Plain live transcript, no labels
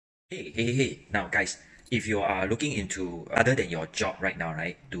Hey. Now, guys, if you are looking into other than your job right now,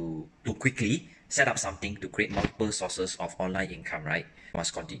 right, to quickly set up something to create multiple sources of online income, right,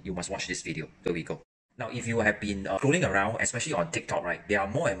 you must watch this video. Here we go. Now, if you have been scrolling around, especially on TikTok, right, there are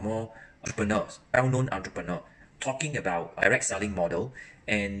more and more entrepreneurs, well-known entrepreneur, talking about direct selling model,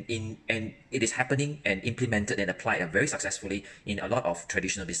 and it is happening and implemented and applied very successfully in a lot of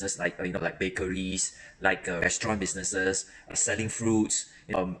traditional business like like bakeries, like restaurant businesses, selling fruits.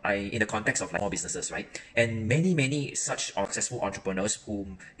 In the context of like small businesses, right? And many such successful entrepreneurs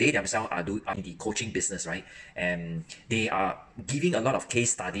whom they themselves are in the coaching business, right? And they are giving a lot of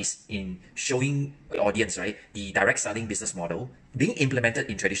case studies in showing the audience, right, the direct selling business model being implemented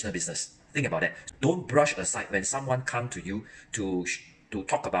in traditional business. Think about that. Don't brush aside when someone come to you to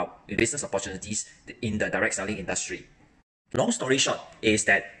talk about business opportunities in the direct selling industry. Long story short is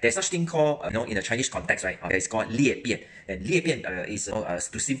that there's such thing called, in the Chinese context, right? It's called 裂变. And 裂变 is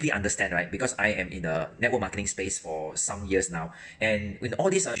to simply understand, right? Because I am in the network marketing space for some years now. And in all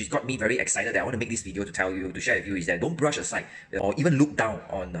this, she's got me very excited that I want to make this video to tell you, to share with you, is that don't brush aside or even look down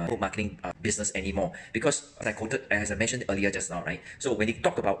on network marketing business anymore. Because as I mentioned earlier just now, right? So when you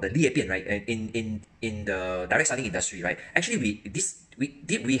talk about the 裂变, right? In the direct selling industry, right? Actually,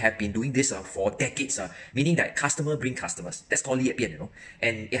 we have been doing this for decades, meaning that customer bring customers. That's called 裂变,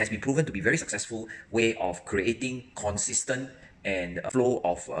 and it has been proven to be very successful way of creating consistent and flow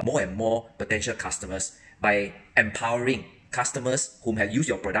of more and more potential customers by empowering customers whom have used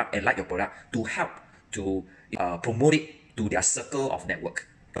your product and like your product to help to promote it to their circle of network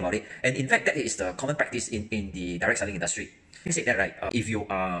about it. And in fact, that is the common practice in the direct selling industry. You said that, right? If you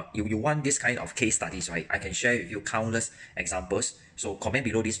want this kind of case studies, right, I can share with you countless examples. So comment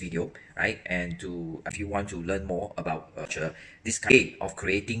below this video, right? And if you want to learn more about this kind of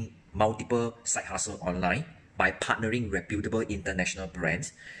creating multiple side hustle online by partnering reputable international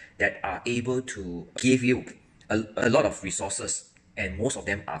brands that are able to give you a lot of resources, and most of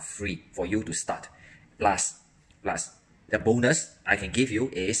them are free for you to start. Plus, the bonus I can give you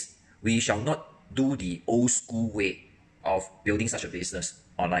is we shall not do the old school way of building such a business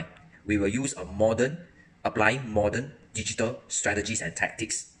online. We will use applying modern digital strategies and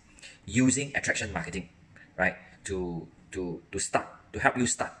tactics using attraction marketing, right? To help you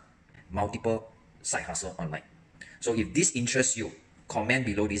start multiple side hustle online. So if this interests you, comment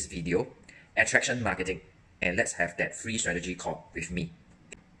below this video, attraction marketing, and let's have that free strategy call with me.